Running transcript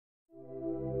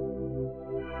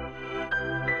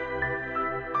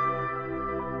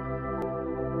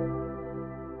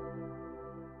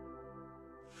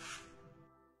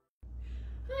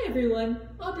everyone,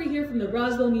 Aubrey here from the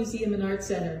Roswell Museum and Art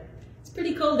Center. It's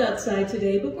pretty cold outside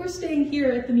today, but we're staying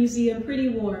here at the museum pretty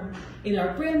warm in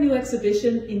our brand new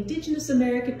exhibition, Indigenous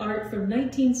American Art from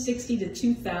 1960 to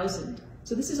 2000.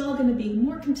 So this is all going to be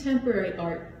more contemporary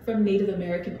art from Native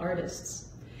American artists.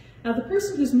 Now the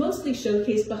person who's mostly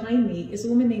showcased behind me is a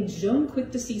woman named Joan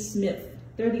Quick-to-See Smith.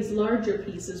 There are these larger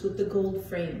pieces with the gold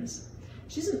frames.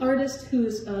 She's an artist who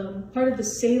is part of the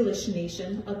Salish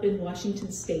Nation up in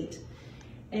Washington State.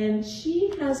 And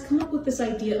she has come up with this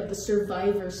idea of the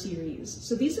Survivor series.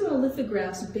 So these are all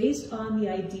lithographs based on the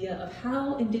idea of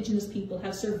how Indigenous people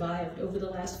have survived over the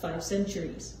last 5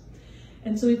 centuries.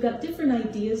 And so we've got different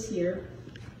ideas here.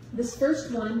 This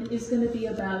first one is going to be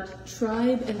about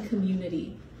tribe and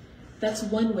community. That's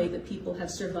one way that people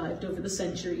have survived over the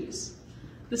centuries.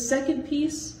 The second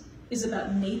piece is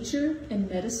about nature and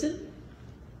medicine.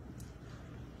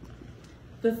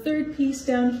 The third piece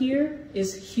down here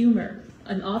is humor,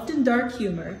 an often dark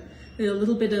humor. A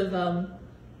little bit of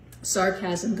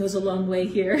sarcasm goes a long way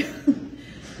here.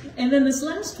 And then this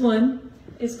last one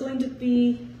is going to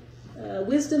be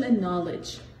wisdom and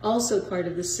knowledge, also part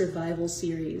of this survival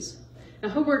series. Now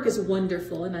her work is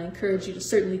wonderful, and I encourage you to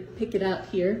certainly pick it out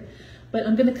here. But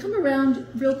I'm going to come around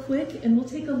real quick and we'll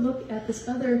take a look at this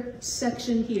other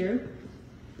section here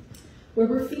where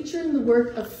we're featuring the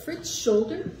work of Fritz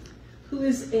Scholder, who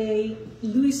is a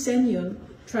Luiseno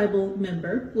tribal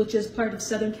member, which is part of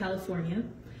Southern California.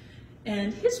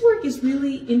 And his work is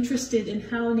really interested in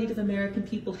how Native American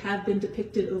people have been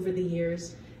depicted over the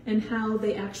years and how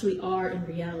they actually are in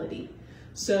reality.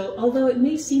 So although it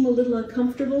may seem a little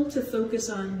uncomfortable to focus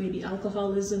on maybe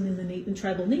alcoholism in the Native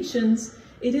tribal nations,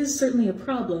 it is certainly a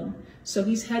problem. So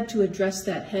he's had to address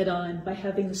that head on by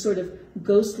having a sort of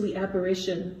ghostly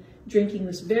apparition drinking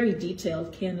this very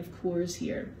detailed can of Coors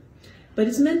here. But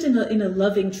it's meant in a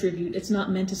loving tribute. It's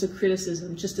not meant as a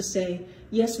criticism, just to say,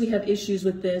 yes, we have issues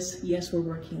with this. Yes, we're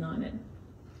working on it.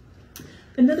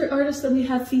 Another artist that we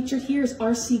have featured here is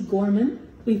R.C. Gorman.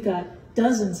 We've got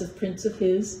dozens of prints of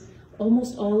his,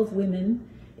 almost all of women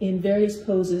in various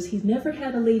poses. He's never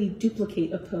had a lady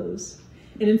duplicate a pose.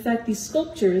 And in fact, these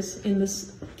sculptures in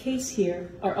this case here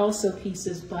are also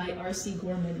pieces by R.C.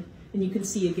 Gorman. And you can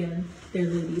see again, they're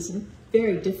ladies in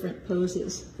very different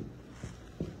poses.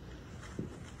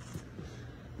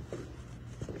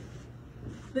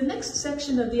 The next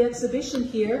section of the exhibition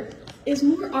here is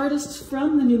more artists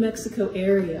from the New Mexico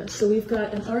area. So we've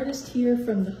got an artist here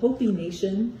from the Hopi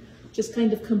Nation, just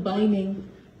kind of combining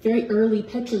very early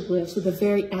petroglyphs with a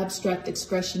very abstract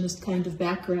expressionist kind of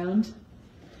background.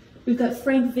 We've got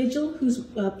Frank Vigil, who's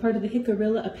part of the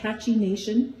Jicarilla Apache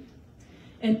Nation,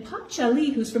 and Pop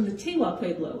Chali, who's from the Tewa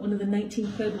Pueblo, one of the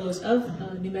 19 pueblos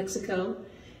of New Mexico.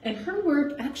 And her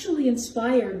work actually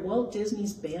inspired Walt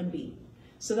Disney's Bambi.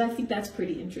 So I think that's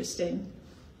pretty interesting.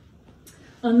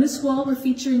 On this wall, we're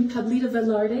featuring Pablita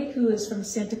Velarde, who is from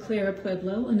Santa Clara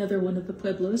Pueblo, another one of the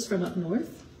pueblos from up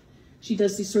north. She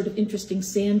does these sort of interesting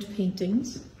sand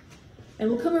paintings. And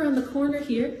we'll come around the corner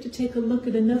here to take a look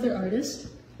at another artist.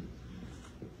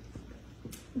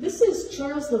 This is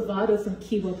Charles Lovato from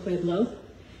Kiwa Pueblo,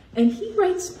 and he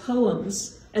writes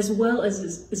poems as well as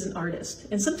is an artist.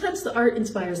 And sometimes the art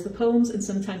inspires the poems, and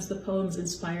sometimes the poems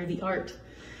inspire the art.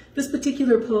 This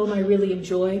particular poem I really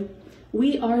enjoy.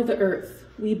 We are the earth.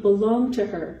 We belong to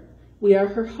her. We are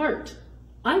her heart.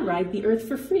 I ride the earth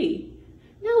for free.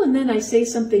 Now and then I say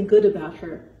something good about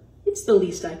her. It's the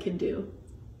least I can do.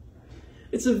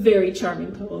 It's a very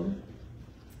charming poem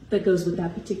that goes with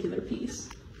that particular piece.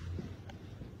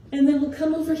 And then we'll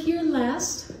come over here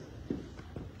last.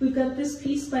 We've got this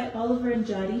piece by Oliver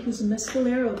Njadi, who's a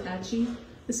Mescalero Apache.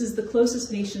 This is the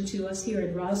closest nation to us here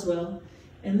in Roswell.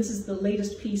 And this is the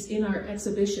latest piece in our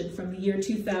exhibition from the year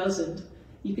 2000.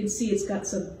 You can see it's got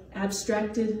some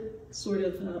abstracted sort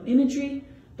of imagery,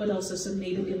 but also some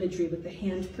native imagery with the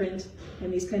handprint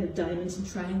and these kind of diamonds and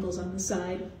triangles on the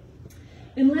side.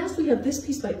 And last we have this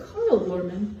piece by Carl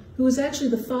Gorman, who is actually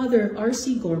the father of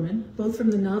R.C. Gorman, both from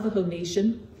the Navajo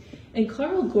Nation. And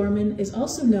Carl Gorman is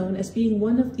also known as being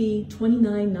one of the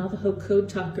 29 Navajo code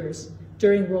talkers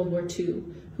during World War II,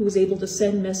 who was able to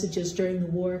send messages during the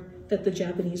war that the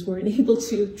Japanese weren't able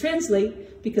to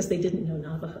translate because they didn't know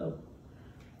Navajo.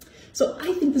 So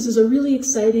I think this is a really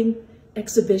exciting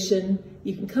exhibition.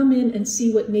 You can come in and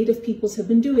see what Native peoples have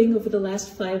been doing over the last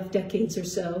 5 decades or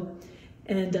so.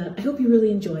 And I hope you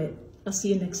really enjoy it. I'll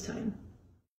see you next time.